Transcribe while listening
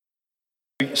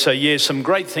Some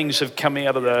great things have come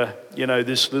out of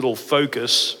this little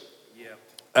focus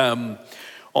on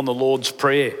the Lord's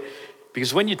Prayer.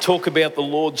 Because when you talk about the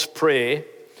Lord's Prayer,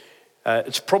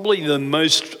 it's probably the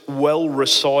most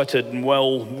well-recited and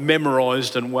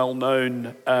well-memorised and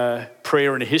well-known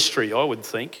prayer in history, I would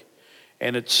think.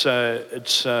 And it's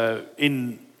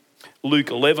in Luke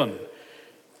 11.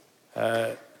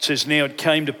 It says, "Now it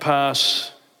came to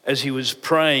pass as he was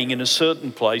praying in a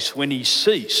certain place when he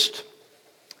ceased,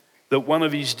 that one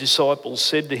of his disciples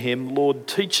said to him, 'Lord,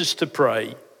 teach us to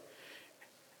pray,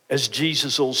 as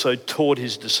Jesus also taught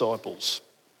his disciples.'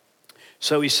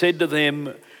 So he said to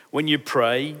them, 'When you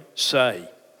pray, say,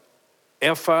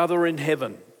 Our Father in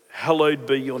heaven, hallowed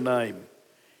be your name.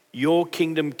 Your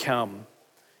kingdom come,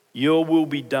 your will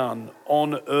be done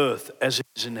on earth as it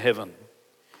is in heaven.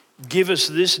 Give us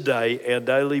this day our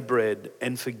daily bread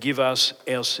and forgive us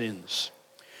our sins.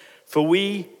 For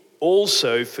we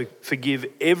also forgive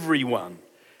everyone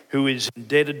who is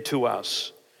indebted to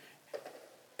us.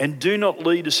 And do not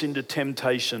lead us into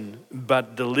temptation,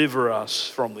 but deliver us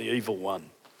from the evil one.'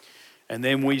 And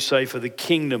then we say, 'For the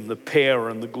kingdom, the power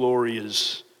and the glory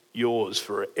is yours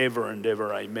forever and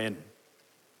ever. Amen.'"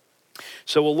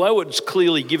 So although it's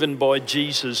clearly given by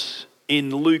Jesus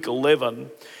in Luke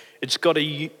 11, it's got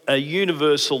a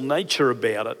universal nature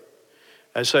about it.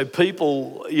 And so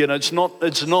people, it's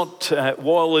not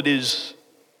while it is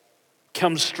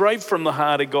comes straight from the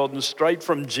heart of God and straight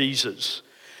from Jesus,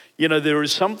 there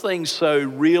is something so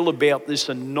real about this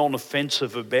and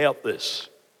non-offensive about this.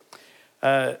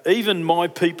 Even my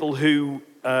people who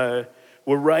were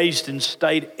raised in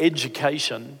state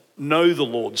education know the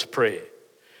Lord's Prayer,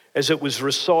 as it was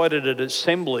recited at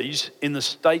assemblies in the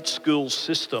state school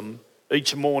system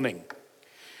each morning.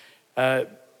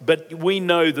 But we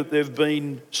know that there have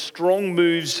been strong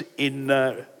moves in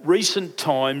recent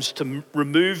times to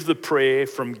remove the prayer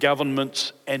from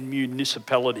governments and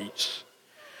municipalities.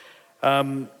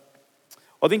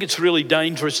 I think it's really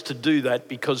dangerous to do that,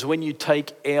 because when you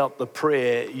take out the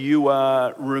prayer, you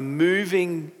are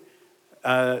removing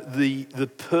the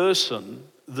person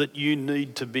that you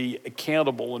need to be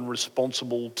accountable and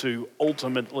responsible to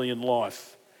ultimately in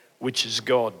life, which is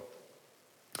God.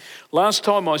 Last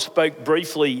time I spoke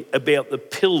briefly about the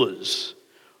pillars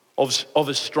of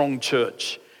a strong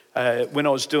church. When I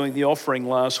was doing the offering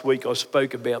last week, I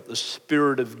spoke about the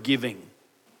spirit of giving.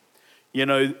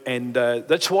 And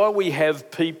that's why we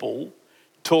have people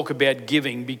talk about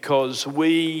giving, because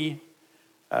we're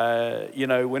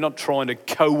not trying to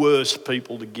coerce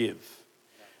people to give.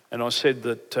 And I said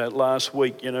that last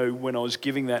week, when I was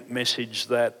giving that message,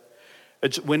 that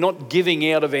we're not giving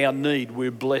out of our need,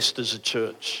 we're blessed as a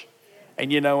church.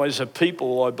 And as a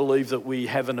people, I believe that we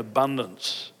have an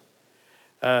abundance.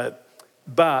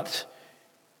 But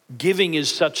giving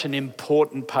is such an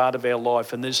important part of our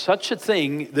life. And there's such a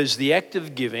thing, there's the act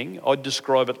of giving. I'd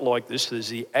describe it like this. There's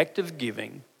the act of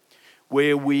giving,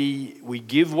 where we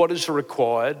give what is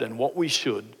required and what we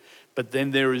should. But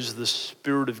then there is the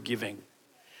spirit of giving,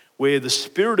 where the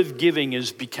spirit of giving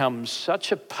has become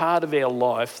such a part of our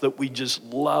life that we just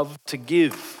love to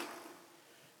give.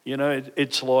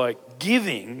 It's like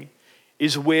giving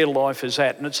is where life is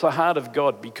at. And it's the heart of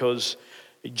God, because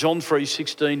John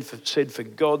 3:16 said, "For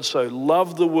God so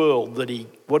loved the world that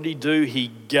what did he do?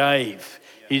 He gave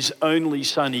his only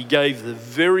son." He gave the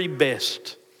very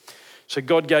best. So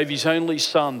God gave his only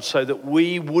son so that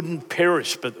we wouldn't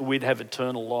perish, but that we'd have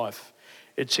eternal life.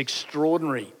 It's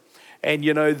extraordinary. And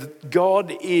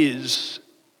God is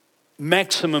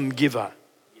maximum giver.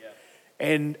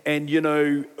 And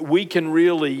we can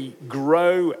really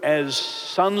grow as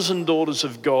sons and daughters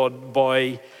of God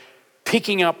by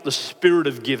picking up the spirit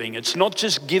of giving. It's not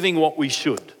just giving what we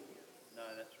should. No,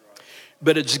 that's right.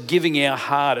 But it's giving our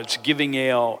heart, it's giving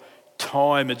our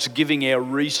time, it's giving our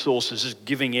resources, it's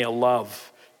giving our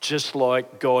love, just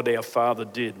like God our Father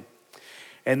did.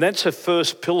 And that's a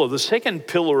first pillar. The second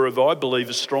pillar of, I believe,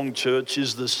 a strong church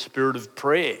is the spirit of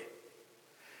prayer.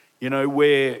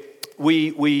 Where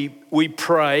we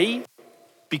pray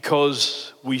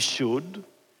because we should.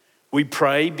 We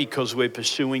pray because we're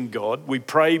pursuing God. We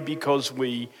pray because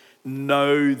we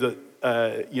know that,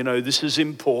 this is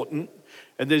important.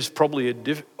 And there's probably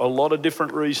a lot of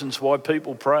different reasons why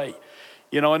people pray.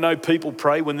 I know people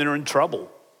pray when they're in trouble,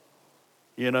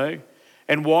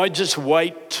 And why just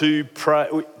wait to pray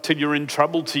till you're in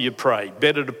trouble till you pray?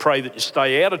 Better to pray that you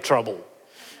stay out of trouble.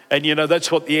 And,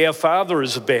 that's what the Our Father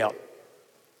is about.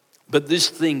 But this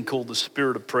thing called the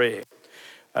spirit of prayer,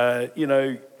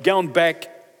 going back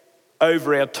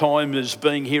over our time as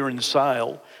being here in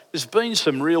Sale, there's been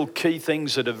some real key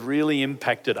things that have really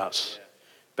impacted us.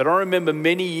 But I remember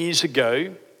many years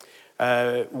ago,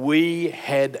 we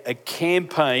had a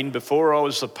campaign, before I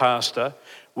was the pastor,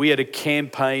 we had a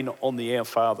campaign on the Our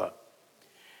Father.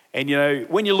 And you know,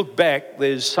 when you look back,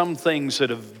 there's some things that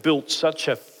have built such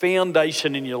a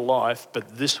foundation in your life,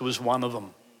 but this was one of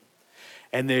them.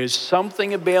 And there's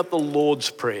something about the Lord's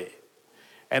Prayer.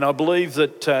 And I believe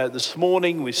that this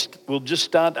morning we'll just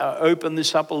start to open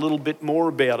this up a little bit more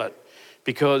about it.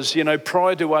 Because, you know,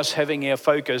 prior to us having our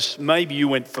focus, maybe you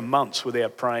went for months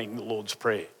without praying the Lord's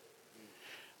Prayer.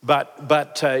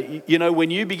 But you know, when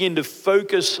you begin to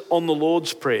focus on the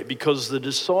Lord's Prayer, because the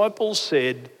disciples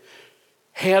said,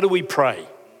 how do we pray?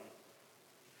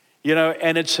 You know,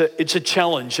 and it's a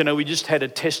challenge. You know, we just had a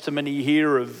testimony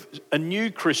here of a new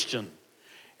Christian.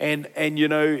 And you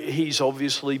know, he's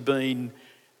obviously been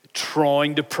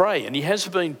trying to pray, and he has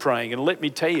been praying. And let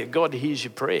me tell you, God hears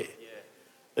your prayer.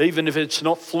 Yeah. Even if it's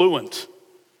not fluent.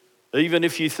 Even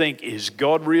if you think, is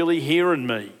God really hearing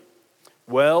me?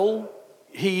 Well,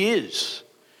 he is.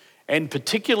 And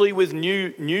particularly with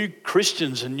new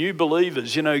Christians and new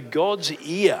believers, you know, God's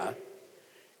ear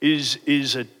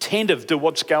is attentive to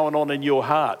what's going on in your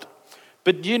heart.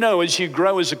 But you know, as you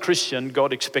grow as a Christian,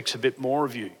 God expects a bit more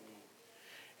of you.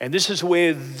 And this is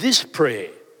where this prayer,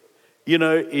 you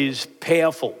know, is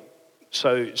powerful.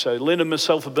 So Lynn and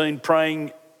myself have been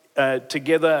praying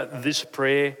together this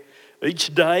prayer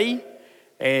each day,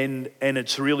 and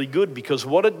it's really good because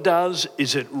what it does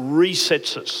is it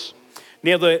resets us.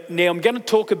 Now I'm going to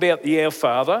talk about the Our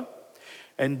Father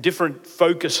and different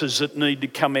focuses that need to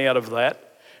come out of that.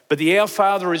 But the Our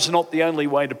Father is not the only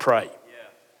way to pray.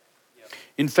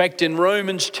 In fact, in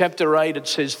Romans chapter 8, it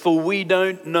says, for we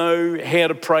don't know how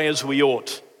to pray as we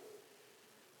ought.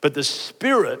 But the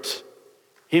Spirit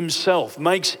himself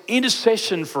makes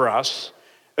intercession for us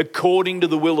according to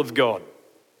the will of God.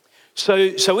 So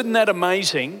isn't that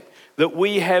amazing that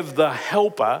we have the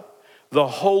helper, the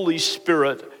Holy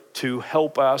Spirit, to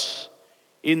help us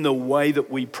in the way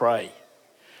that we pray?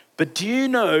 But do you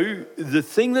know the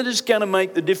thing that is going to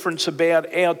make the difference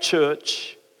about our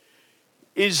church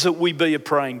is that we be a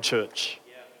praying church?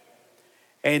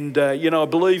 And, you know, I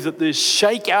believe that this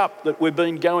shake-up that we've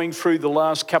been going through the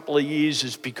last couple of years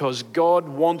is because God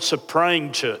wants a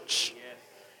praying church.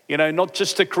 You know, not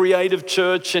just a creative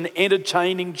church, an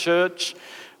entertaining church,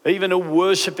 even a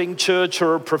worshiping church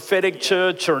or a prophetic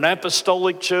church or an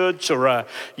apostolic church or a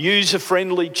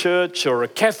user-friendly church or a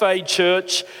cafe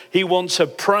church. He wants a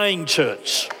praying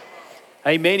church.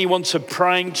 Amen. He wants a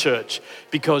praying church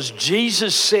because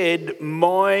Jesus said,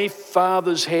 my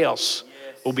Father's house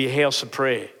will be a house of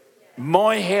prayer.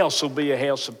 My house will be a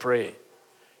house of prayer.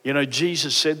 You know,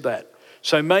 Jesus said that.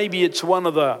 So maybe it's one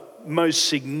of the most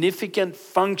significant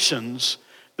functions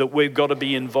that we've got to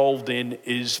be involved in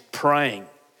is praying.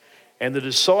 And the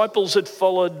disciples that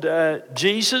followed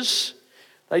Jesus,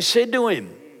 they said to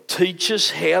him, teach us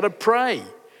how to pray,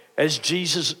 as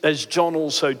John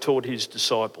also taught his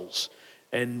disciples.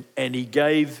 And he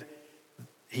gave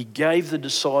the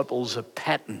disciples a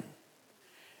pattern.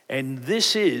 And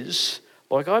this is,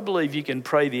 like I believe you can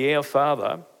pray the Our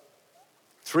Father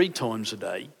 3 times a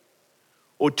day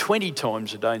or 20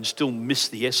 times a day and still miss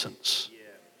the essence.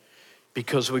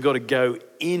 Because we've got to go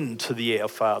into the Our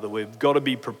Father. We've got to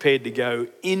be prepared to go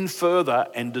in further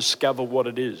and discover what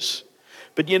it is.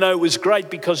 But you know, it was great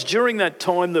because during that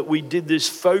time that we did this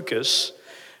focus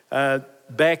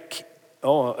back,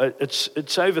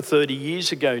 it's over 30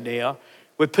 years ago now,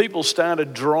 where people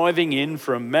started driving in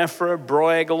from Maffra,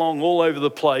 Bryagalong, all over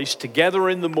the place to gather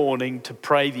in the morning to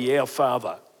pray the Our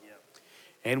Father.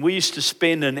 And we used to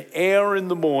spend an hour in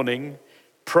the morning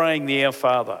praying the Our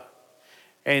Father.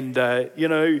 And, you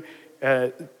know,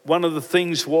 one of the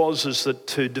things is that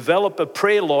to develop a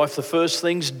prayer life, the first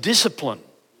thing's discipline.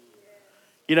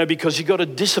 You know, because you've got to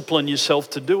discipline yourself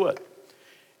to do it.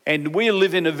 And we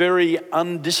live in a very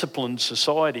undisciplined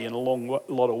society in a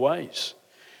lot of ways.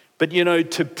 But, you know,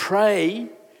 to pray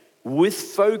with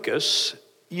focus,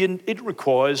 it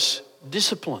requires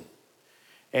discipline.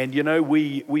 And, you know,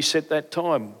 we set that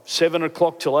time, 7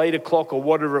 o'clock till 8 o'clock or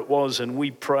whatever it was, and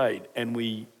we prayed and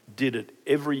we did it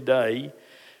every day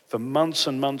for months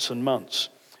and months and months.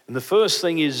 And the first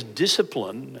thing is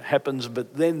discipline happens,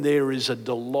 but then there is a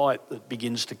delight that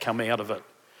begins to come out of it.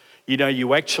 You know,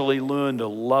 you actually learn to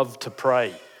love to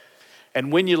pray.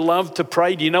 And when you love to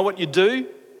pray, do you know what you do?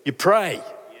 You pray.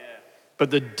 Yeah.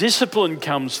 But the discipline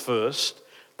comes first,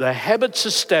 the habit's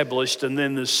established, and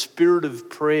then the spirit of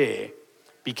prayer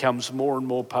becomes more and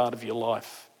more part of your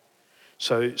life.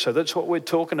 So that's what we're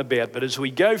talking about. But as we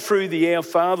go through the Our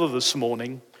Father this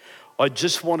morning, I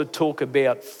just want to talk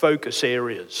about focus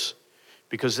areas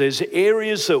because there's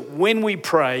areas that when we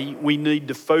pray, we need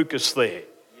to focus there.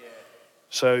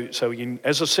 So we can,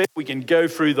 as I said, we can go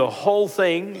through the whole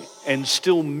thing and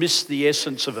still miss the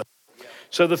essence of it.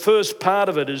 So the first part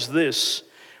of it is this,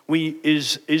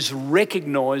 is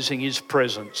recognizing his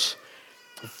presence.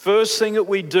 The first thing that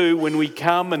we do when we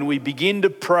come and we begin to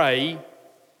pray,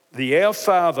 the Our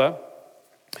Father,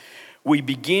 we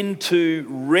begin to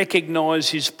recognize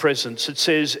his presence. It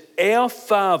says, Our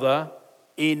Father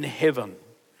in heaven.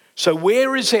 So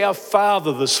where is our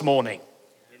Father this morning?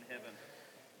 In heaven.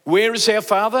 Where is our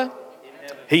Father? In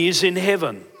heaven. He is in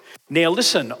heaven. Now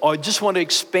listen, I just want to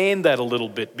expand that a little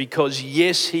bit, because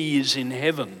yes, he is in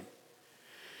heaven.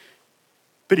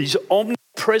 But he's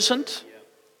omnipresent,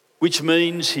 which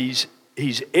means he's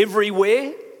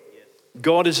everywhere.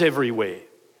 God is everywhere.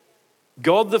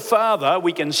 God the Father,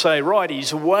 we can say, right,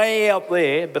 he's way out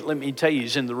there, but let me tell you,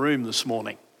 he's in the room this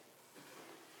morning.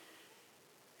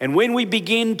 And when we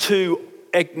begin to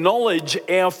acknowledge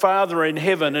our Father in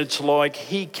heaven, it's like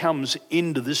he comes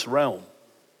into this realm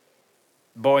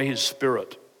by his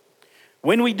Spirit.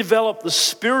 When we develop the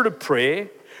spirit of prayer,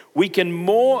 we can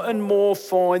more and more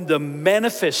find the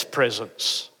manifest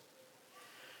presence.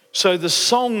 So the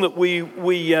song that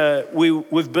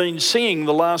we've been singing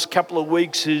the last couple of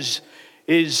weeks is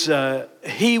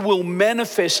He will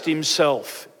manifest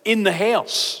himself in the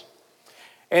house.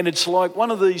 And it's like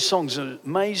one of these songs,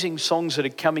 amazing songs that are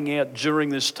coming out during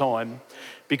this time,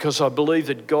 because I believe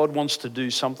that God wants to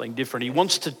do something different. He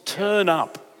wants to turn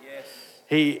up.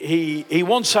 He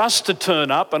wants us to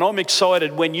turn up, and I'm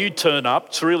excited when you turn up.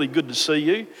 It's really good to see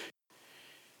you.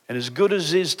 And as good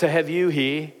as it is to have you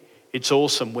here, it's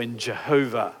awesome when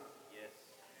Jehovah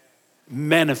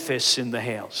manifests in the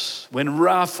house, when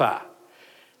Rapha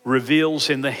reveals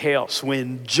in the house,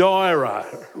 when Jireh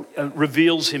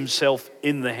reveals himself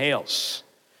in the house.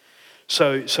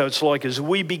 So it's like as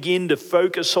we begin to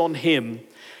focus on him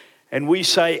and we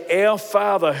say, Our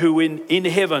Father who in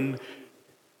heaven,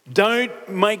 don't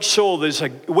make sure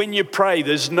when you pray,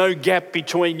 there's no gap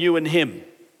between you and him.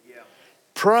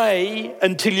 Pray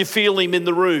until you feel him in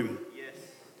the room.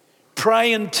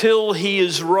 Pray until he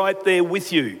is right there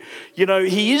with you. You know,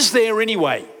 he is there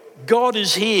anyway. God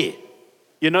is here.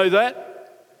 You know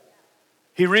that?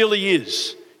 He really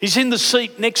is. He's in the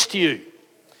seat next to you.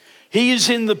 He is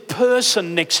in the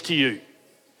person next to you.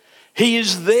 He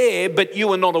is there, but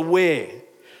you are not aware.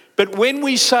 But when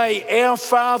we say, Our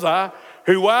Father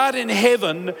who art in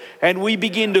heaven, and we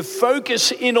begin to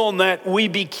focus in on that, we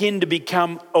begin to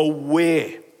become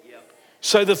aware.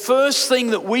 So the first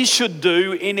thing that we should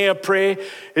do in our prayer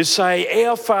is say,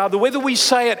 Our Father. Whether we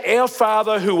say it, Our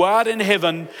Father who art in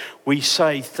heaven, we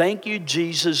say, thank you,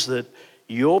 Jesus, that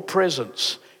your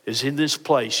presence is in this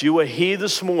place. You are here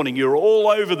this morning. You're all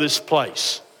over this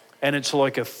place. And it's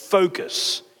like a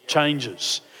focus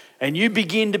changes. And you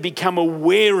begin to become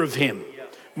aware of him,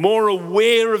 more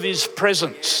aware of his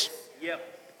presence.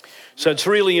 So it's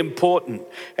really important.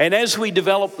 And as we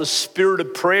develop the spirit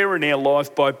of prayer in our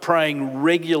life by praying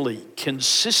regularly,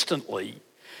 consistently,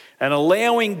 and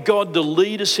allowing God to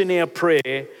lead us in our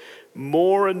prayer,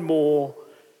 more and more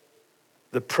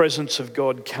the presence of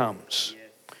God comes.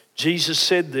 Jesus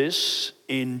said this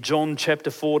in John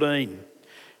chapter 14.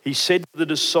 He said to the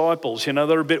disciples,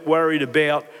 they're a bit worried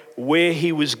about where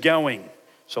he was going.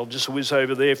 So I'll just whiz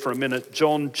over there for a minute.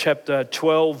 John chapter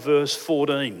 12, verse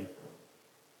 14.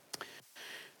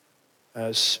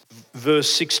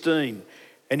 Verse 16,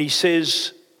 and he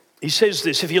says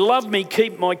this, if you love me,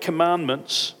 keep my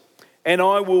commandments, and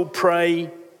I will pray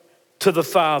to the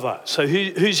Father. So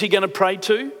who's he going to pray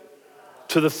to?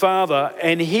 To the Father,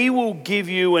 and he will give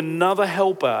you another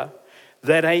helper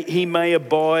that he may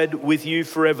abide with you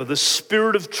forever, the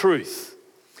Spirit of truth,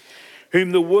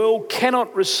 whom the world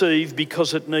cannot receive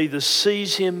because it neither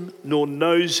sees him nor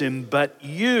knows him, but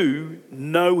you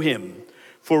know him,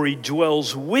 for he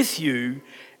dwells with you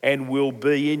and will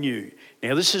be in you.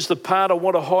 Now, this is the part I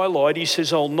want to highlight. He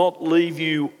says, I'll not leave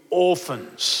you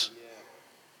orphans.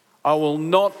 I will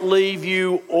not leave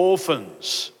you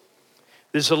orphans.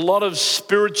 There's a lot of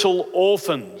spiritual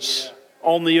orphans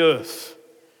on the earth.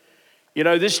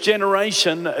 This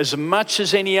generation, as much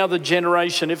as any other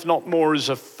generation, if not more, is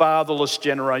a fatherless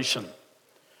generation.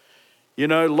 A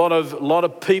lot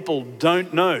of people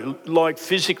don't know, like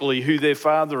physically, who their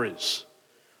father is.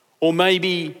 Or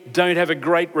maybe don't have a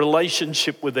great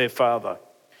relationship with their father.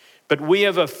 But we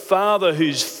have a Father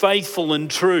who's faithful and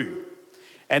true,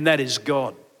 and that is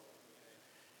God.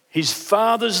 His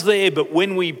Father's there, but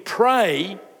when we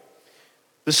pray,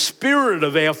 the Spirit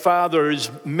of our Father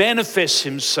manifests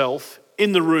himself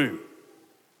in the room.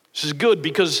 This is good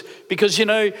because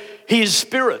He is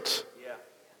Spirit.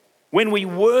 When we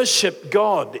worship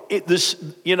God,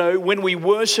 when we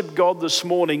worship God this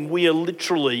morning, we are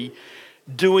literally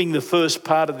doing the first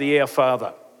part of the Our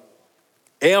Father.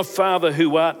 Our Father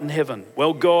who art in heaven.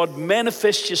 Well, God,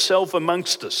 manifest yourself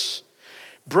amongst us.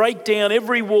 Break down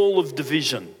every wall of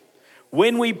division.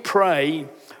 When we pray,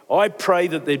 I pray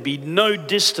that there'd be no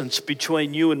distance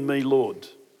between you and me, Lord.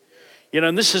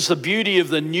 And this is the beauty of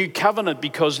the new covenant,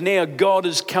 because now God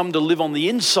has come to live on the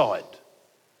inside.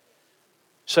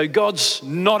 So God's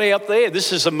not out there.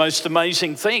 This is the most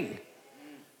amazing thing.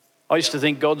 I used to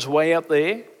think God's way out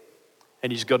there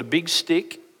and he's got a big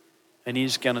stick and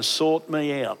he's going to sort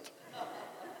me out.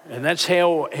 And that's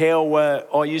how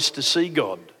I used to see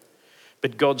God.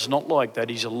 But God's not like that.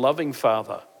 He's a loving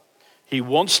Father. He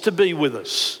wants to be with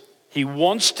us. He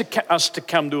wants us to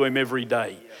come to him every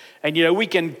day. And we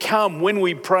can come when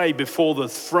we pray before the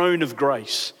throne of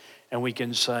grace and we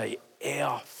can say,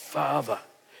 Our Father,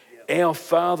 Our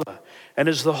Father. And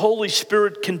as the Holy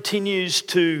Spirit continues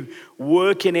to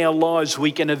work in our lives,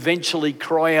 we can eventually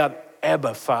cry out,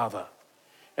 Abba, Father.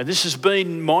 And this has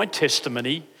been my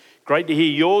testimony. Great to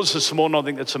hear yours this morning. I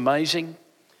think that's amazing.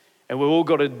 And we've all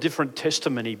got a different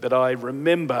testimony. But I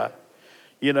remember,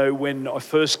 when I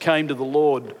first came to the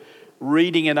Lord,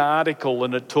 reading an article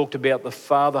and it talked about the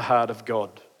Father heart of God.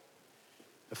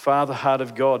 The Father heart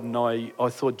of God. And I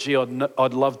thought, gee,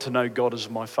 I'd love to know God as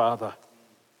my Father.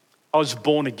 I was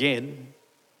born again.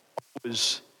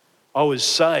 I was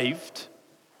saved,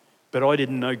 but I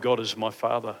didn't know God as my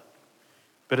Father.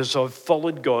 But as I've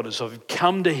followed God, as I've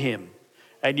come to him,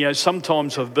 and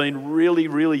sometimes I've been really,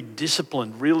 really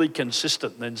disciplined, really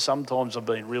consistent, and then sometimes I've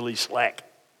been really slack.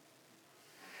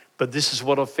 But this is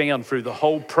what I've found through the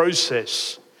whole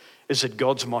process, is that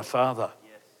God's my Father.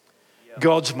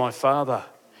 God's my Father.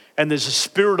 And there's a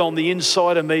spirit on the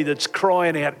inside of me that's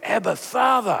crying out, Abba,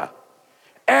 Father.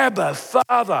 Abba,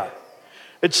 Father.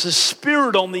 It's the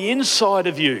spirit on the inside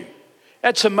of you.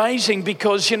 That's amazing,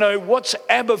 because, what's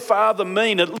Abba, Father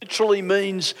mean? It literally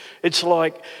means, it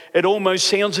almost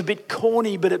sounds a bit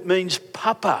corny, but it means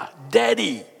Papa,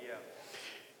 Daddy.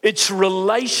 It's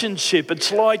relationship.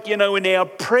 It's like, in our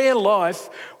prayer life,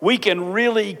 we can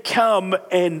really come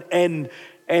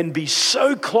and be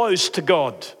so close to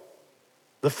God,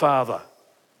 the Father.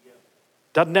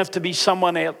 Doesn't have to be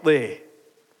someone out there.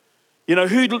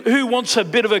 Who wants a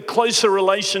bit of a closer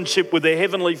relationship with their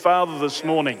Heavenly Father this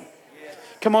morning?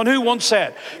 Come on, who wants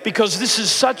that? Because this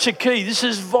is such a key. This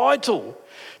is vital,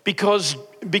 because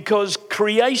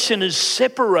creation is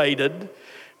separated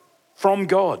from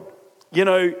God.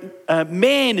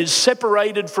 Man is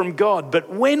separated from God, but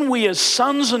when we are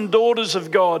sons and daughters of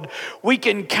God, we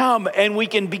can come and we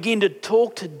can begin to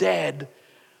talk to Dad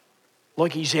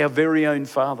like he's our very own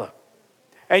Father.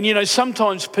 And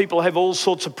sometimes people have all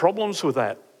sorts of problems with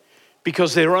that,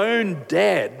 because their own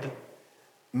dad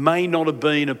may not have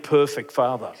been a perfect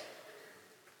father.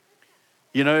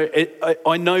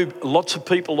 I know lots of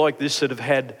people like this that have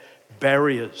had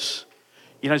barriers.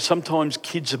 Sometimes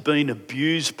kids have been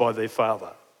abused by their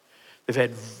father. They've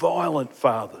had violent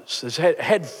fathers. They've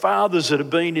had fathers that have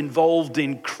been involved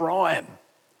in crime.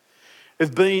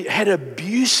 They've had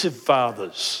abusive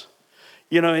fathers.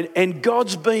 And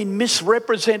God's been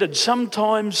misrepresented.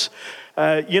 Sometimes,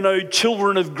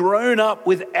 children have grown up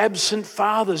with absent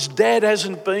fathers. Dad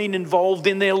hasn't been involved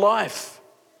in their life.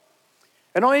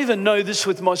 And I even know this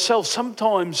with myself.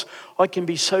 Sometimes I can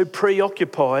be so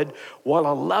preoccupied. While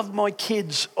I love my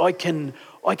kids, I can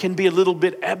be a little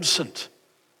bit absent,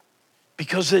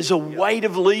 because there's a weight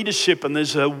of leadership and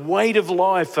there's a weight of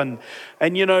life. And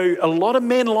a lot of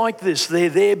men like this, they're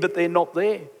there, but they're not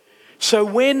there. So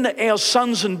when our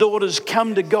sons and daughters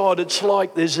come to God, it's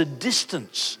like there's a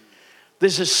distance,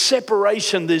 there's a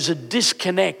separation, there's a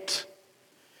disconnect.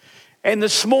 And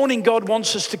this morning, God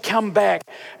wants us to come back,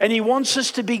 and he wants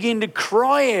us to begin to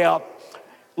cry out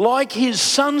like his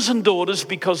sons and daughters,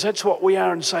 because that's what we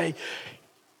are, and say,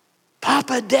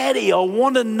 Papa, Daddy, I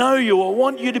want to know you. I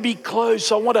want you to be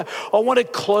close. I want to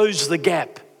close the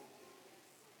gap.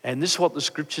 And this is what the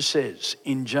scripture says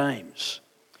in James.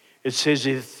 It says,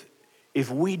 if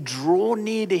we draw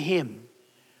near to him,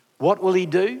 what will he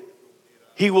do?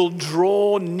 He will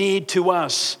draw near to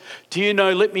us. Do you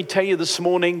know, let me tell you this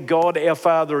morning, God, our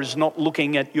Father, is not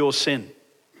looking at your sin.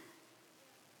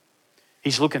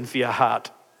 He's looking for your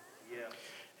heart.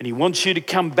 And he wants you to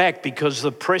come back, because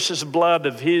the precious blood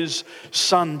of his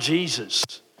Son, Jesus,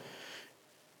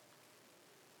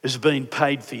 has been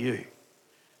paid for you.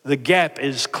 The gap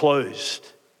is closed.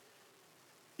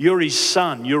 You're his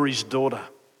son, you're his daughter.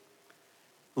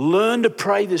 Learn to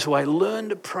pray this way. Learn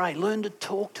to pray. Learn to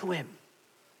talk to him.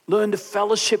 Learn to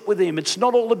fellowship with him. It's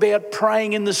not all about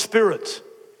praying in the Spirit.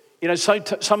 You know,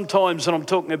 sometimes when I'm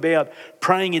talking about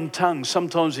praying in tongues,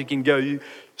 sometimes we can go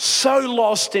so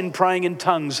lost in praying in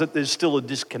tongues that there's still a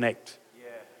disconnect.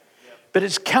 But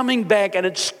it's coming back and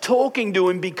it's talking to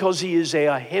him because he is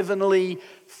our heavenly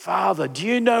Father. Do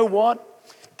you know what?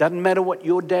 Doesn't matter what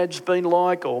your dad's been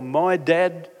like or my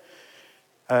dad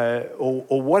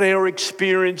or what our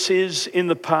experience is in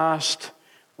the past.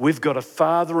 We've got a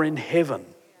Father in heaven.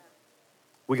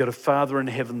 We've got a Father in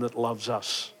heaven that loves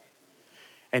us.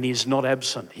 And he's not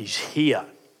absent. He's here.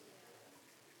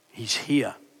 He's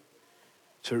here.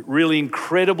 It's a really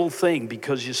incredible thing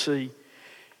because you see,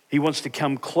 he wants to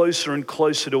come closer and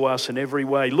closer to us in every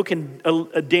way. Looking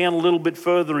down a little bit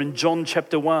further in John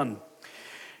chapter 1,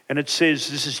 and it says,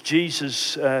 this is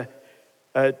Jesus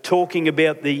talking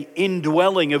about the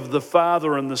indwelling of the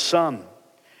Father and the Son.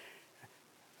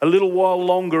 A little while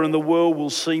longer and the world will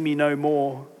see me no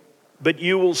more, but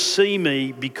you will see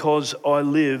me because I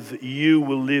live, you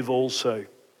will live also.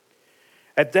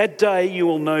 At that day you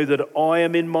will know that I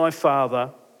am in my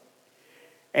Father,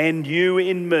 and you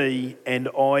in me, and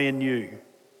I in you.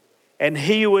 And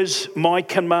he who has my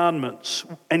commandments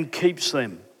and keeps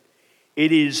them,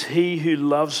 it is he who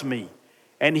loves me.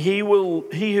 And he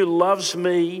who loves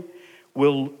me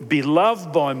will be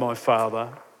loved by my Father,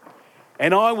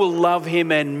 and I will love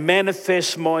him and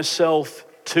manifest myself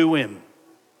to him.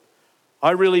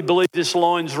 I really believe this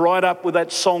lines right up with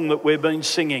that song that we've been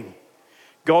singing.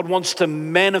 God wants to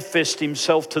manifest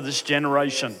himself to this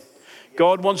generation.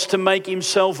 God wants to make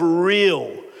himself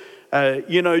real,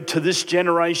 to this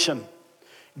generation.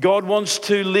 God wants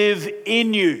to live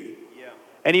in you.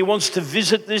 And he wants to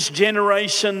visit this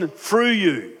generation through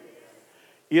you.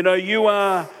 You know, you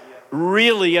are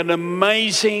really an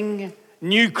amazing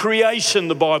new creation,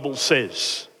 the Bible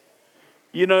says.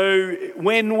 You know,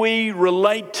 when we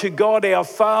relate to God, our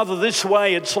Father, this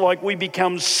way, it's like we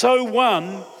become so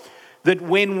one that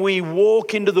when we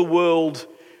walk into the world,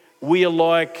 we are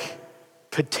like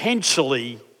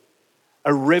potentially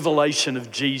a revelation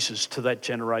of Jesus to that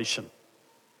generation.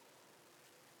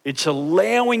 It's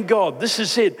allowing God, this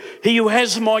is it, he who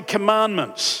has my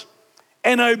commandments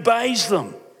and obeys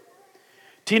them.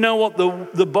 Do you know what?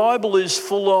 The Bible is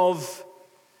full of,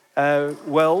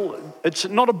 it's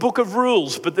not a book of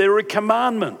rules, but there are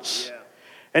commandments. Yeah.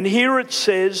 And here it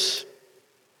says,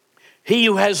 he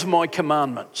who has my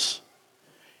commandments.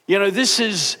 You know, this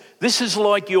is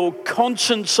like your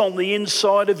conscience on the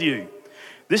inside of you.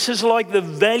 This is like the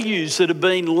values that have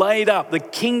been laid up, the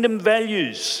kingdom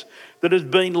values that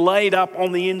have been laid up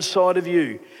on the inside of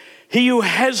you. He who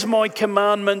has my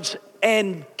commandments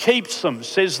and keeps them,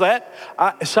 says that.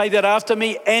 Say that after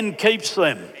me, and keeps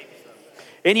them.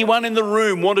 Anyone in the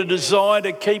room want a desire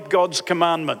to keep God's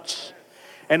commandments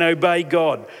and obey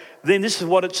God? Then this is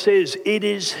what it says. It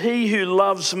is he who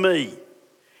loves me,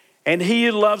 and he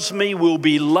who loves me will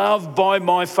be loved by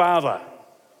my Father.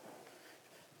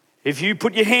 If you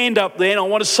put your hand up then, I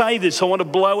want to say this. I want to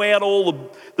blow out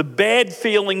all the bad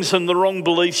feelings and the wrong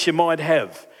beliefs you might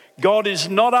have. God is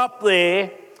not up there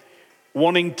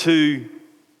wanting to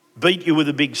beat you with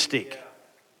a big stick.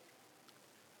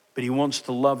 But he wants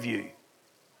to love you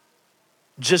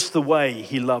just the way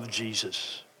he loved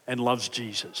Jesus and loves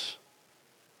Jesus.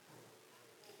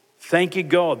 Thank you,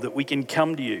 God, that we can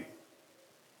come to you.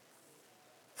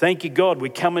 Thank you, God,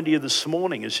 we're coming to you this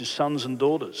morning as your sons and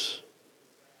daughters.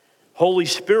 Holy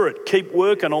Spirit, keep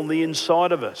working on the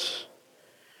inside of us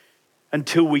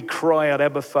until we cry out,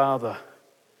 Abba, Father,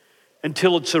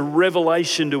 until it's a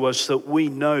revelation to us that we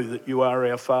know that you are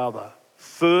our Father.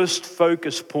 First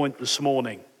focus point this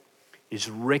morning is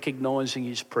recognizing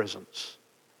his presence.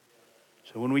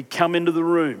 So when we come into the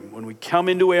room, when we come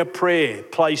into our prayer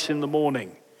place in the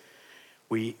morning,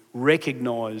 we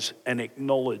recognize and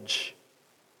acknowledge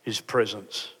his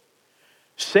presence.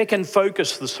 Second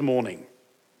focus this morning.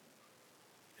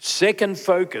 Second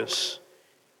focus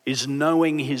is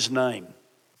knowing his name.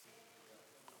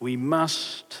 We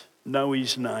must know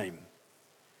his name.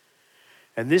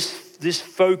 And this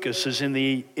focus is in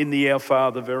the Our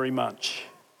Father very much.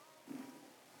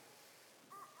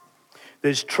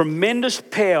 There's tremendous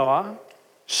power,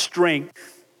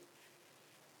 strength,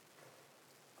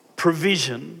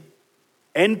 provision,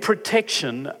 and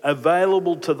protection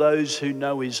available to those who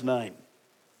know his name.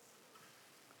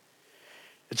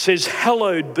 It says,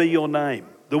 hallowed be your name.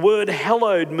 The word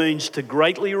hallowed means to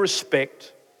greatly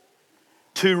respect,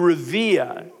 to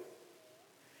revere,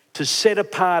 to set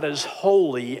apart as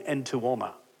holy, and to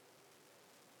honour.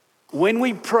 When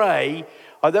we pray,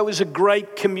 that was a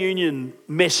great communion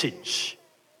message.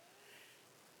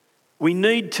 We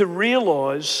need to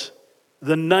realise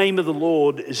the name of the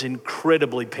Lord is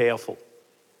incredibly powerful.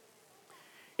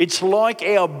 It's like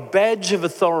our badge of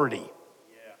authority.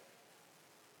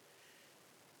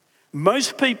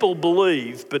 Most people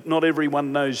believe, but not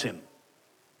everyone knows him.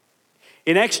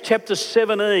 In Acts chapter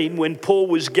 17, when Paul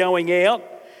was going out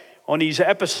on his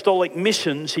apostolic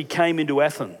missions, he came into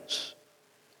Athens.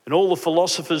 And all the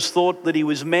philosophers thought that he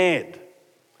was mad.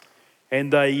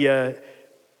 And there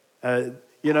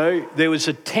was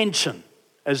a tension,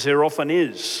 as there often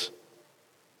is.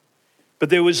 But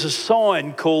there was a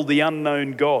sign called the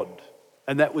unknown God,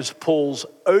 and that was Paul's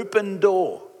open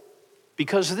door.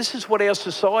 Because this is what our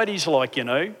society's like,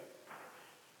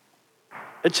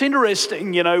 It's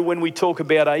interesting, when we talk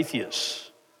about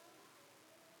atheists.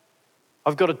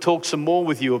 I've got to talk some more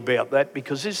with you about that,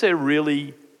 because is there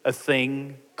really a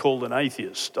thing called an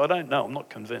atheist? I don't know. I'm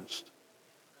not convinced.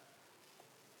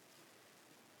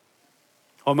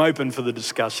 I'm open for the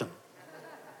discussion.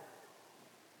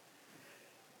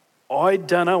 I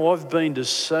don't know. I've been to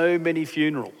so many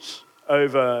funerals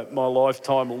over my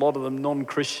lifetime, a lot of them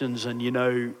non-Christians, and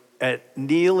at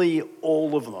nearly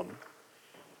all of them,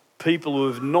 people who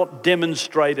have not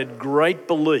demonstrated great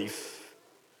belief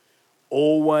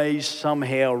always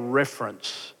somehow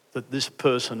reference that this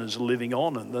person is living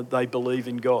on and that they believe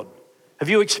in God. Have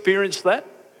you experienced that?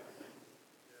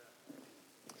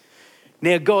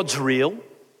 Now, God's real.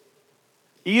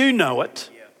 You know it.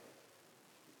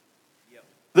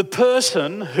 The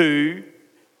person who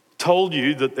told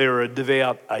you that they're a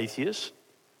devout atheist,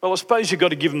 well, I suppose you've got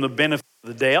to give them the benefit of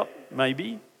the doubt,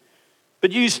 maybe.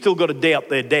 But you still got to doubt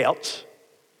their doubts.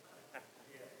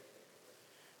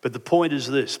 But the point is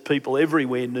this: people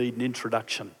everywhere need an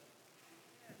introduction.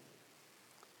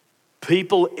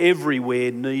 People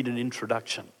everywhere need an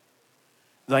introduction.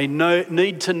 They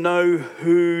need to know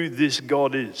who this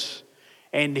God is.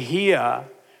 And here,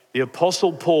 the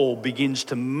Apostle Paul begins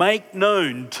to make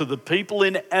known to the people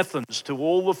in Athens, to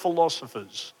all the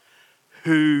philosophers,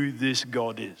 who this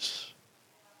God is.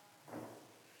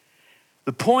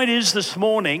 The point is this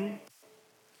morning,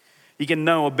 you can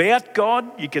know about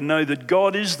God, you can know that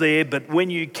God is there, but when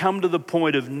you come to the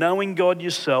point of knowing God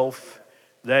yourself,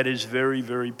 that is very,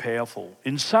 very powerful.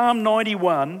 In Psalm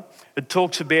 91, it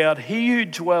talks about, "He who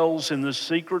dwells in the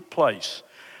secret place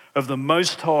of the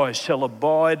Most High shall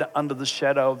abide under the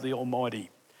shadow of the Almighty."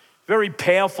 Very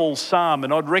powerful psalm,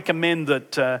 and I'd recommend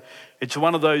that it's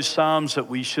one of those psalms that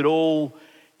we should all,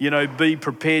 be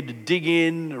prepared to dig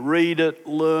in, read it,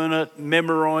 learn it,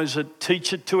 memorize it,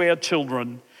 teach it to our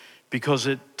children, because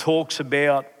it talks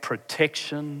about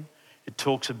protection, it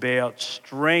talks about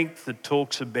strength, it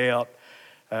talks about,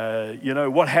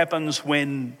 what happens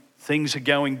when things are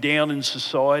going down in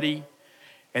society,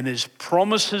 and there's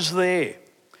promises there.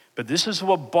 But this is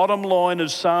the bottom line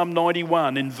of Psalm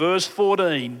 91. In verse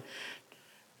 14,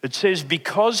 it says,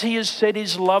 "Because he has set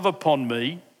his love upon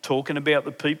me," talking about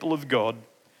the people of God,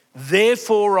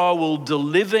 "therefore I will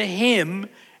deliver him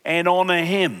and honor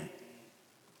him.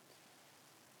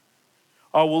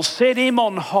 I will set him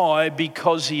on high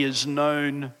because he has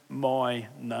known my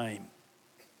name."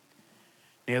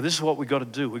 Now, this is what we've got to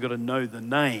do. We've got to know the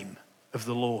name of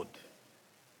the Lord.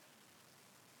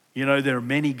 There are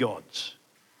many gods.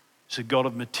 It's a God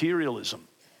of materialism.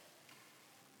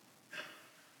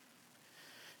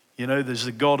 There's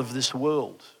the God of this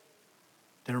world.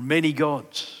 There are many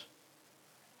gods.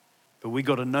 But we've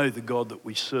got to know the God that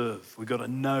we serve. We've got to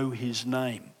know his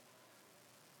name.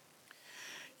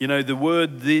 The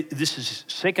word, this is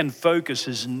second focus,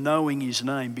 is knowing his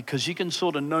name, because you can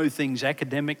sort of know things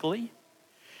academically,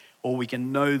 or we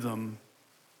can know them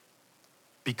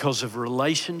because of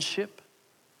relationship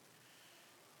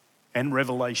and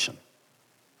revelation.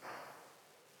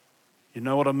 You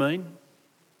know what I mean?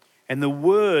 And the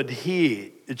word here,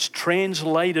 it's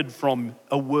translated from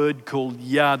a word called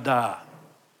yada.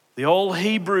 The old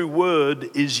Hebrew word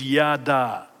is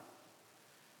yada.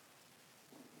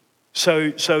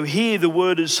 So here the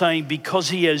word is saying, because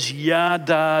he has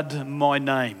yadad my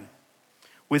name.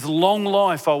 With long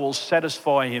life I will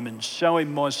satisfy him and show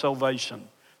him my salvation,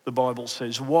 the Bible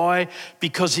says. Why?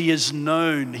 Because he has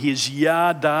known, he has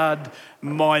yadad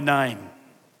my name.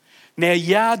 Now,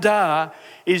 yada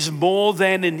is more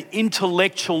than an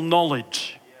intellectual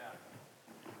knowledge.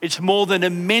 It's more than a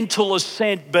mental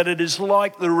assent, but it is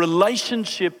like the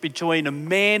relationship between a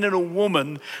man and a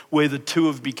woman where the two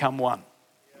have become one.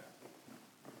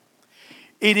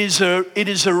 It is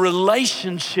a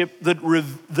relationship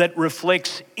that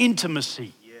reflects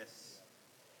intimacy. Yes.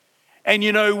 And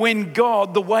when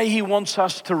God, the way he wants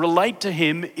us to relate to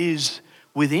him is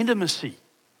with intimacy.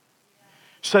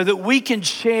 So that we can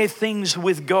share things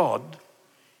with God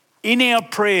in our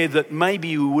prayer that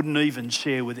maybe we wouldn't even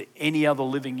share with any other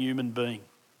living human being.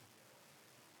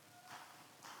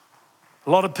 A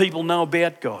lot of people know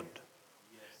about God.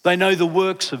 They know the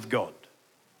works of God.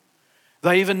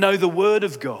 They even know the word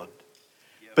of God.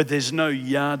 But there's no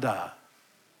yada.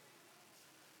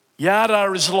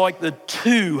 Yada is like the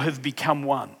two have become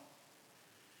one.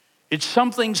 It's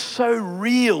something so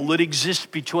real that exists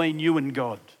between you and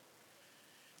God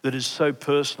that is so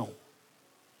personal.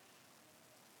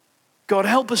 God,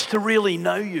 help us to really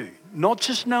know you, not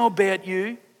just know about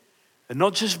you and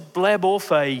not just blab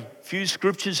off a few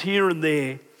scriptures here and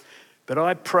there, but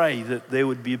I pray that there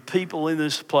would be people in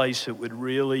this place that would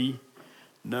really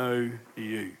know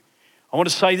you. I want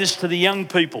to say this to the young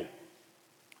people.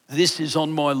 This is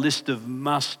on my list of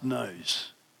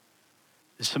must-knows.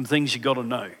 There's some things you've got to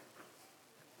know.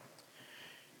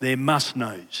 They're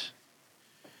must-knows.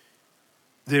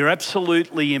 They're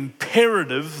absolutely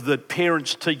imperative that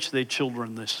parents teach their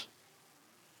children this.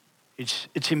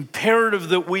 It's imperative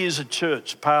that we as a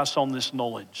church pass on this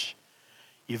knowledge.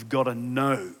 You've got to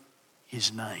know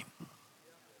his name.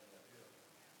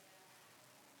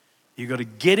 You've got to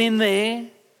get in there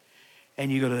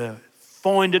and you've got to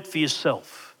find it for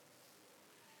yourself.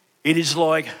 It is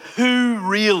like, who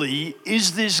really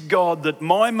is this God that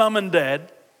my mum and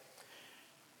dad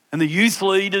and the youth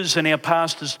leaders and our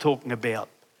pastors talking about?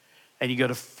 And you've got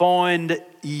to find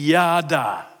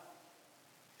yada.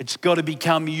 It's got to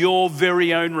become your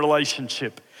very own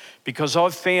relationship. Because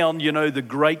I've found, the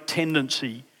great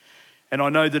tendency, and I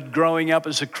know that growing up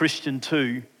as a Christian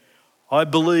too, I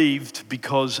believed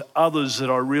because others that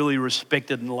I really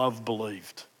respected and loved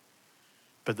believed.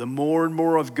 But the more and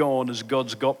more I've gone, as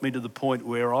God's got me to the point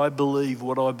where I believe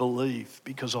what I believe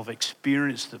because I've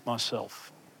experienced it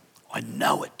myself. I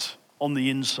know it on the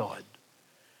inside.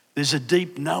 There's a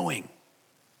deep knowing.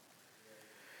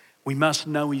 We must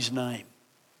know his name.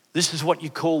 This is what you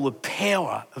call the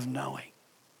power of knowing.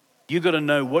 You've got to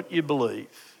know what you believe.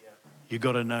 You've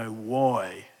got to know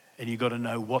why, and you've got to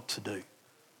know what to do.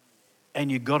 And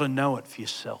you've got to know it for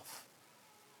yourself.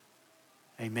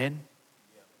 Amen?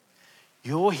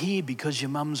 You're here because your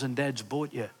mums and dads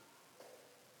bought you.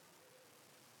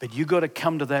 But you've got to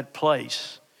come to that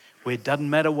place where it doesn't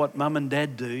matter what mum and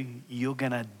dad do, you're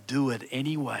going to do it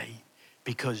anyway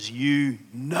because you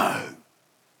know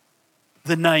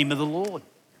the name of the Lord.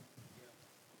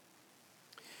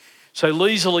 So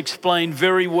Lisa will explain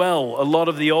very well a lot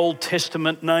of the Old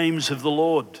Testament names of the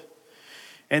Lord.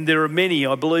 And there are many,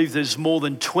 I believe there's more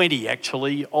than 20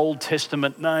 actually, Old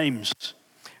Testament names.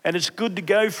 And it's good to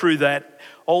go through that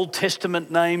Old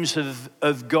Testament names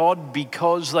of God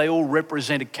because they all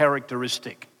represent a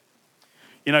characteristic.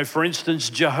 For instance,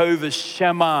 Jehovah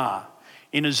Shammah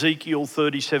in Ezekiel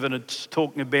 37, it's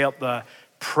talking about the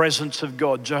presence of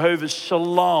God. Jehovah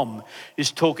Shalom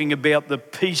is talking about the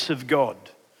peace of God.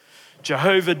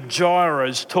 Jehovah Jireh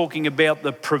is talking about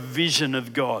the provision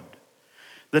of God.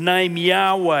 The name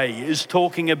Yahweh is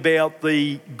talking about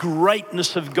the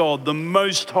greatness of God, the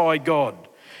Most High God.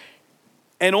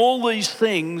 And all these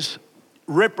things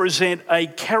represent a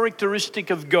characteristic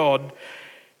of God.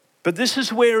 But this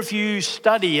is where if you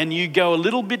study and you go a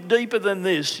little bit deeper than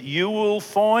this, you will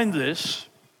find this,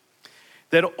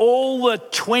 that all the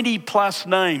 20 plus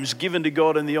names given to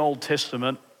God in the Old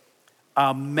Testament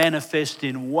are manifest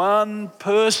in one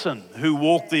person who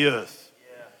walked the earth.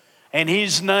 And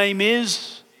his name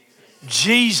is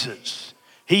Jesus.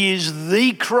 He is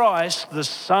the Christ, the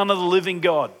Son of the living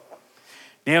God.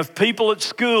 Now, if people at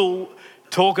school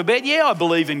talk about, I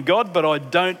believe in God, but I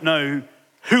don't know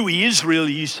who he is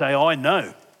really, you say, I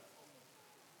know.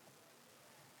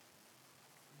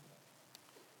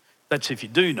 That's if you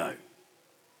do know.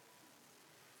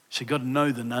 So you've got to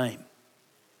know the name.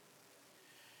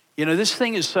 This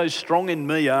thing is so strong in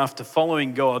me after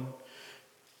following God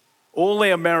all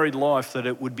our married life that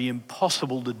it would be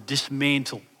impossible to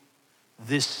dismantle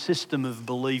this system of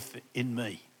belief in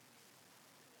me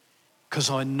because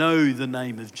I know the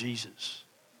name of Jesus.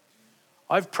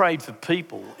 I've prayed for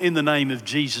people in the name of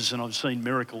Jesus and I've seen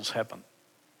miracles happen.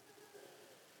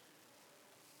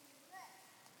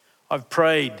 I've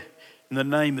prayed in the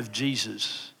name of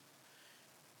Jesus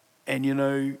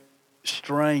and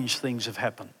strange things have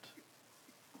happened.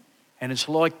 And it's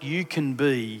like you can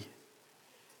be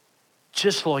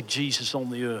just like Jesus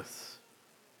on the earth,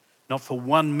 not for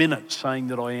 1 minute saying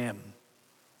that I am,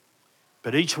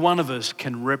 but each one of us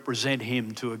can represent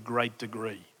him to a great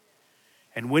degree.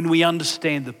 And when we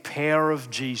understand the power of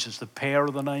Jesus, the power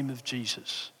of the name of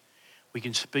Jesus, we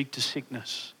can speak to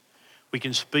sickness, we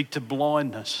can speak to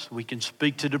blindness, we can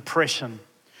speak to depression,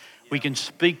 we can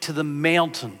speak to the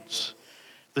mountains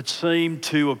that seem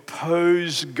to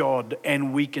oppose God,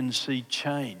 and we can see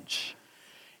change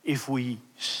if we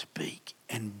speak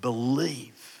and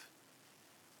believe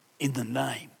in the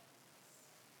name.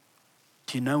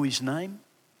 Do you know his name?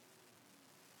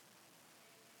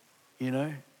 You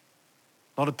know,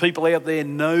 a lot of people out there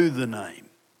know the name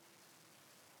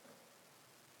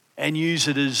and use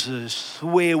it as a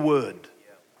swear word.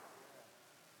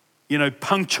 You know,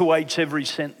 punctuates every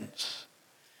sentence.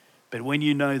 But when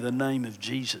you know the name of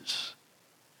Jesus,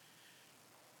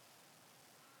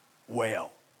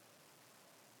 wow.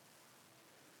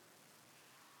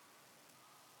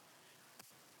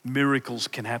 Miracles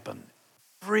can happen.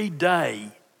 Every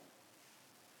day,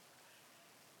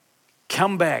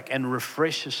 come back and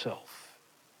refresh yourself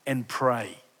and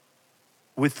pray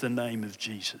with the name of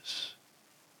Jesus.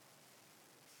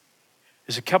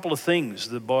 There's a couple of things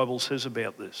the Bible says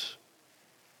about this.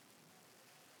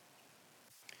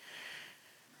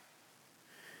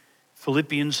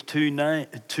 Philippians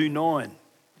 2:9.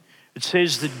 It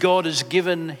says that God has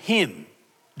given him,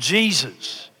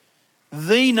 Jesus,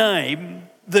 the name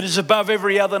that is above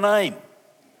every other name.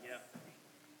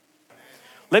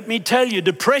 Let me tell you,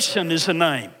 depression is a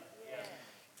name.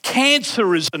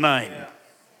 Cancer is a name.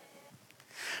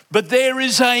 But there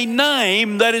is a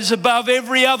name that is above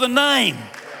every other name.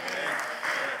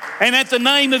 And at the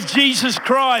name of Jesus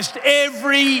Christ,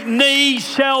 every knee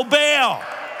shall bow.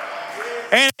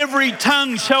 And every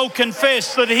tongue shall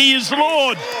confess that he is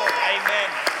Lord. Amen.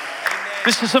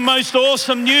 This is the most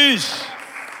awesome news.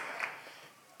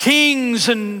 Kings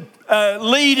and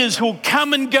leaders will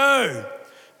come and go,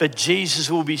 but Jesus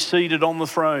will be seated on the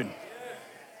throne.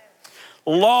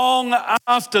 Long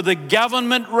after the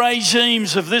government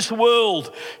regimes of this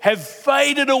world have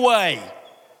faded away,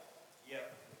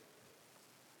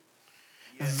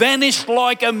 vanished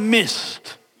like a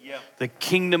mist, the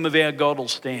kingdom of our God will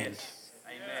stand.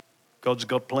 God's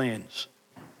got plans.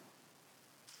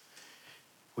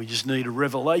 We just need a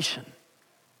revelation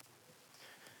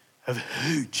of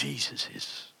who Jesus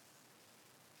is.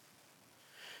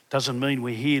 Doesn't mean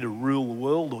we're here to rule the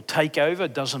world or take over.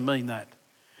 Doesn't mean that.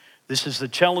 This is the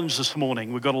challenge this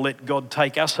morning. We've got to let God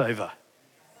take us over.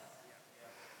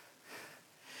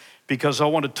 Because I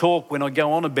want to talk, when I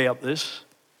go on about this,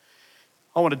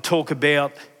 I want to talk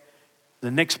about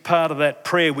the next part of that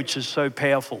prayer, which is so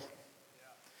powerful.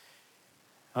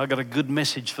 I've got a good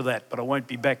message for that, but I won't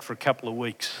be back for a couple of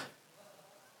weeks.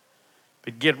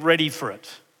 But get ready for it.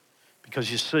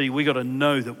 Because you see, we got to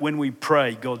know that when we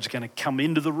pray, God's going to come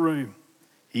into the room.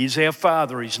 He is our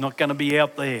Father. He's not going to be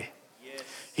out there. Yes.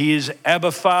 He is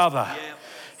Abba Father. Yeah.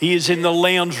 He is in the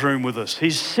lounge room with us.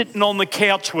 He's sitting on the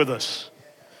couch with us.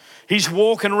 He's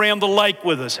walking around the lake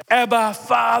with us. Abba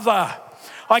Father.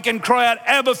 I can cry out,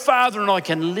 Abba Father, and I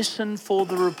can listen for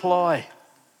the reply.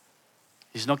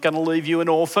 He's not going to leave you an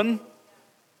orphan.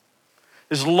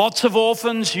 There's lots of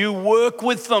orphans. You work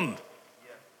with them.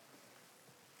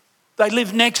 They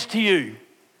live next to you.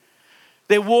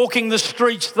 They're walking the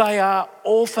streets. They are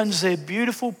orphans. They're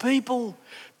beautiful people.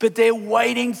 But they're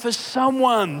waiting for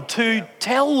someone to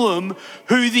tell them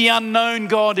who the unknown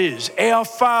God is. Our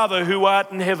Father who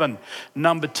art in heaven.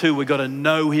 Number 2, we've got to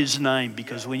know his name.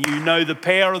 Because when you know the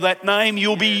power of that name,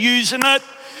 you'll be using it.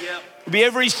 It'll be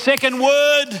every second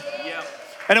word.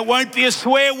 And it won't be a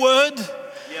swear word.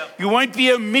 You won't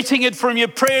be omitting it from your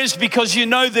prayers because you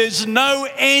know there's no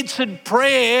answered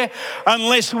prayer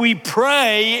unless we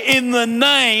pray in the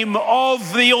name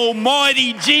of the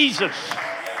Almighty Jesus.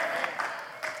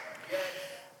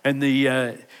 And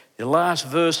the last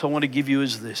verse I want to give you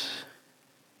is this.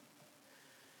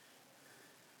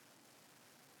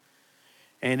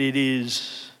 And it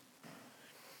is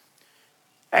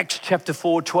Acts chapter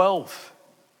 4:12.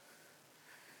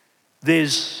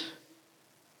 There's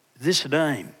this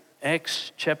name,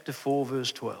 Acts chapter 4,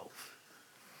 verse 12.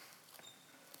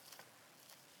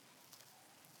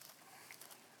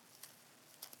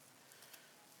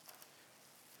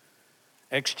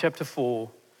 Acts chapter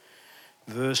 4,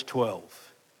 verse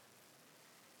 12.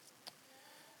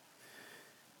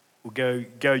 We'll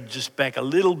go just back a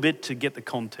little bit to get the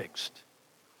context.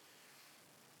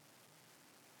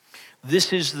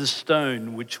 This is the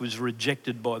stone which was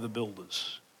rejected by the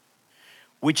builders,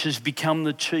 which has become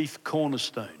the chief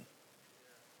cornerstone.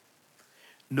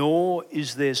 Nor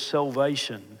is there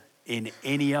salvation in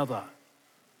any other,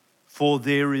 for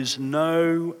there is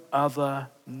no other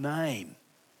name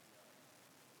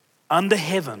under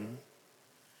heaven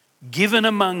given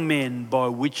among men by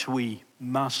which we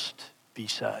must be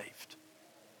saved.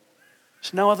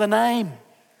 There's no other name.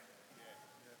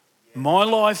 My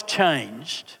life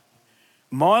changed.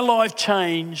 My life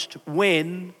changed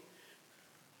when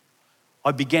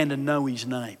I began to know his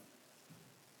name.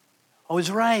 I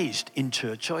was raised in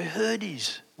church. I heard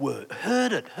his word,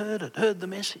 heard the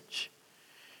message.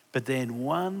 But then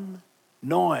one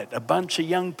night, a bunch of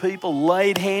young people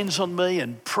laid hands on me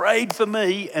and prayed for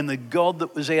me, and the God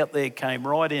that was out there came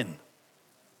right in.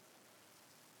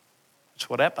 That's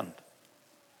what happened.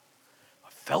 I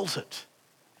felt it.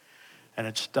 And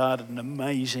it started an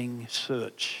amazing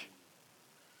search.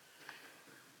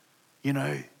 You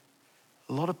know,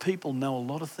 a lot of people know a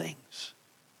lot of things.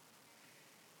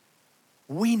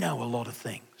 We know a lot of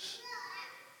things.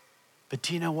 But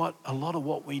do you know what? A lot of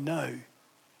what we know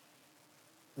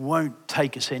won't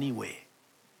take us anywhere.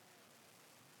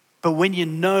 But when you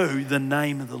know the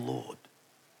name of the Lord,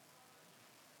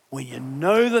 when you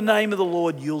know the name of the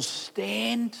Lord, you'll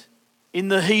stand in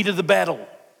the heat of the battle.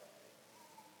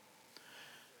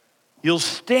 You'll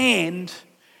stand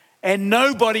and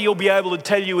nobody will be able to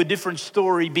tell you a different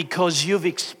story because you've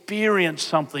experienced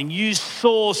something, you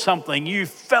saw something, you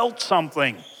felt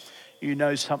something. You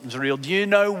know something's real. Do you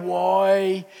know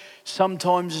why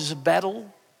sometimes there's a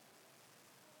battle?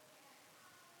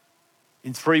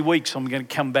 In 3 weeks, I'm going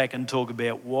to come back and talk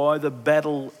about why the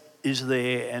battle is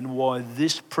there and why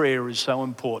this prayer is so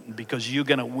important, because you're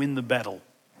going to win the battle.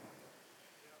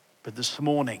 But this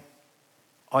morning,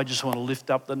 I just want to lift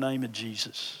up the name of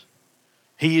Jesus.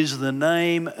 He is the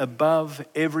name above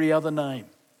every other name.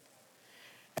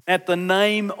 At the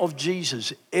name of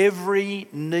Jesus, every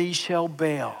knee shall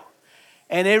bow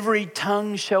and every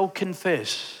tongue shall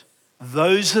confess,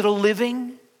 those that are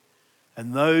living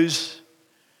and those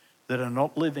that are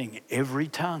not living, every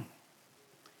tongue.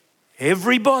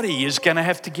 Everybody is going to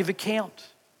have to give account.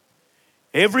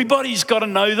 Everybody's got to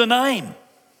know the name.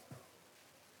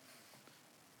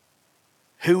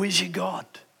 Who is your God?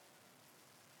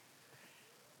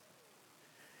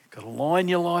 You've got to line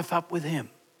your life up with him.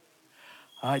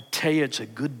 I tell you, it's a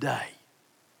good day.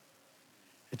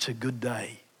 It's a good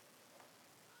day.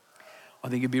 I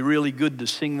think it'd be really good to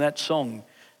sing that song,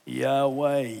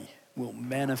 Yahweh will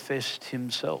manifest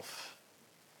himself.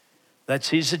 That's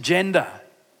his agenda.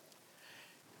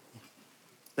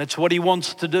 That's what he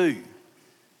wants to do.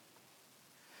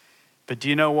 But do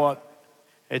you know what?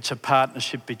 It's a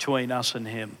partnership between us and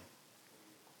him.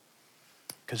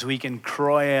 Because we can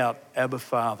cry out, Abba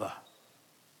Father.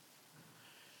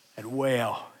 And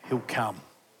wow, he'll come.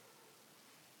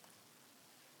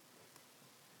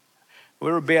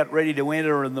 We're about ready to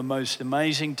enter in the most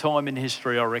amazing time in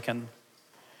history, I reckon,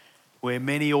 where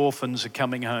many orphans are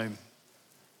coming home.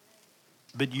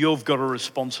 But you've got a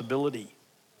responsibility,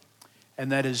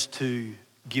 and that is to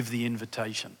give the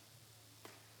invitation.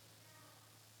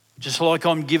 Just like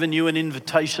I'm giving you an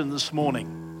invitation this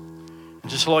morning,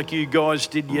 just like you guys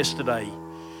did yesterday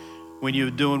when you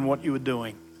were doing what you were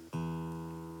doing,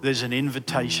 there's an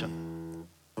invitation.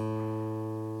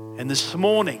 And this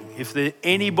morning, if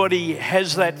anybody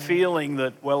has that feeling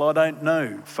that, well, I don't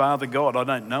know Father God, I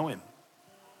don't know him.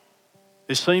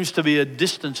 There seems to be a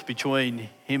distance between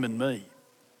him and me,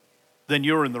 then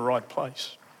you're in the right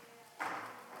place.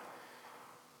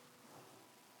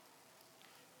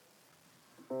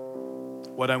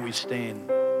 Why don't we stand?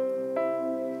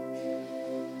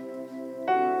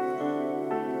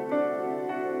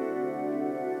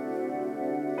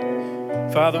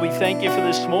 Father, we thank you for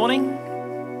this morning,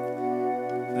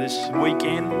 this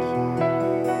weekend.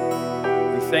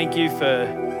 We thank you for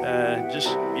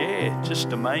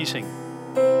just amazing,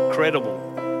 incredible,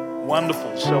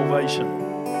 wonderful salvation.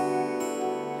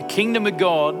 The kingdom of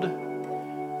God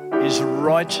is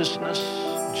righteousness,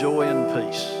 joy, and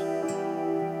peace.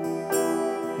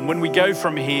 And when we go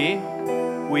from here,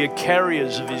 we are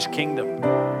carriers of his kingdom.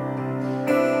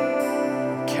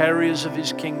 Carriers of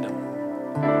his kingdom.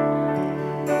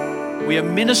 We are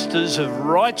ministers of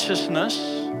righteousness,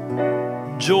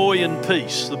 joy, and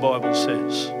peace, the Bible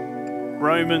says.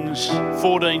 Romans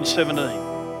 14:17.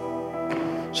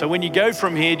 So when you go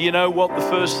from here, do you know what the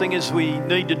first thing is we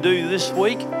need to do this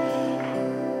week?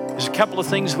 There's a couple of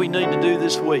things we need to do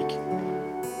this week.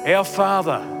 Our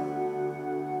Father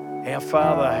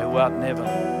who art in heaven,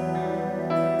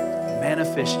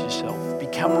 manifest yourself,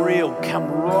 become real,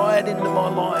 come right into my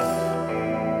life.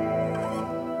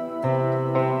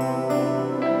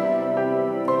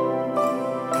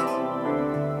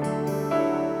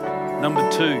 Number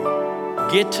 2,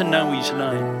 get to know his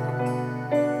name.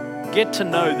 Get to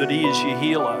know that he is your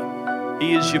healer,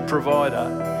 he is your provider,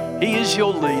 he is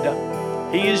your leader,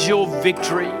 he is your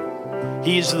victory,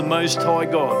 he is the Most High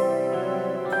God.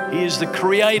 He is the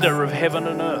creator of heaven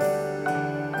and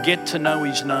earth. Get to know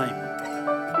his name.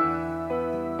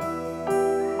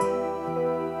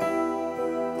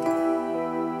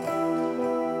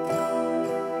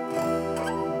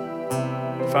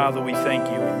 Father, we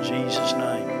thank you in Jesus'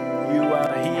 name. You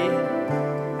are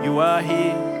here. You are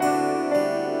here.